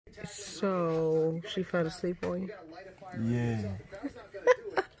So, she fell asleep on you? Yeah.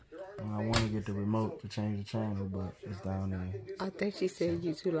 I want to get the remote to change the channel, but it's down there. I think she said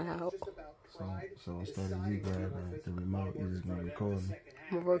you too loud. So instead of you grabbing the remote, you just gonna record me.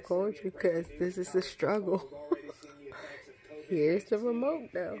 I'm gonna record you because this is a struggle. Here's the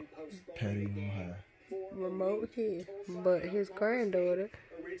remote though. Petty on high. Remote here, but his granddaughter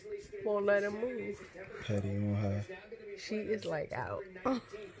won't let him move. Petty on high. She is like out. So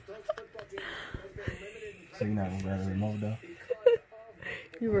you're not gonna grab the remote though?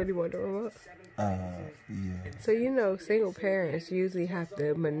 You really want the remote? Yeah. So you know, single parents usually have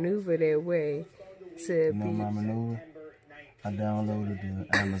to maneuver their way to You know my maneuver? I downloaded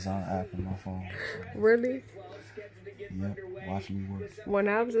the Amazon app on my phone. So. Really? Yep, watch me work. When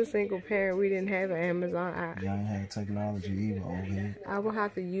I was a single parent, we didn't have an Amazon app. Y'all ain't had technology either, old head. I would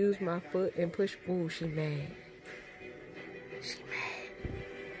have to use my foot and push. Ooh, she mad. She mad.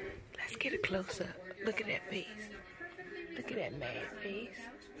 Let's get a close up. Look at that face. Look at that mad face.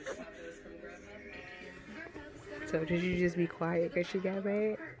 So did you just be quiet because she got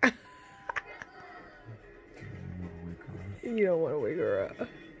mad? You don't want to wake her up.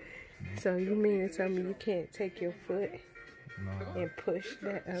 So you mean to tell me you can't take your foot and push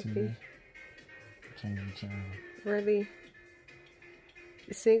that up here? Change the channel. Really?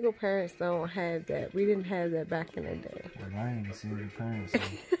 Single parents don't have that. We didn't have that back in the day. Well, I ain't a single parent, so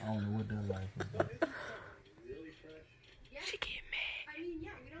I don't know what their life is like. She get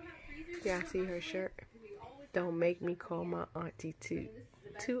mad. Y'all see her shirt? Don't make me call my auntie Toot.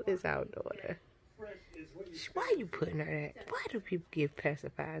 Toot is our daughter. Why you putting her that? Why do people give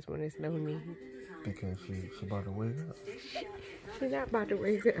pacifiers when there's no need? Because she's about to wake up. She's not about to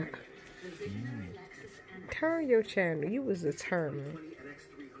wake up. Turn your channel. You was determined.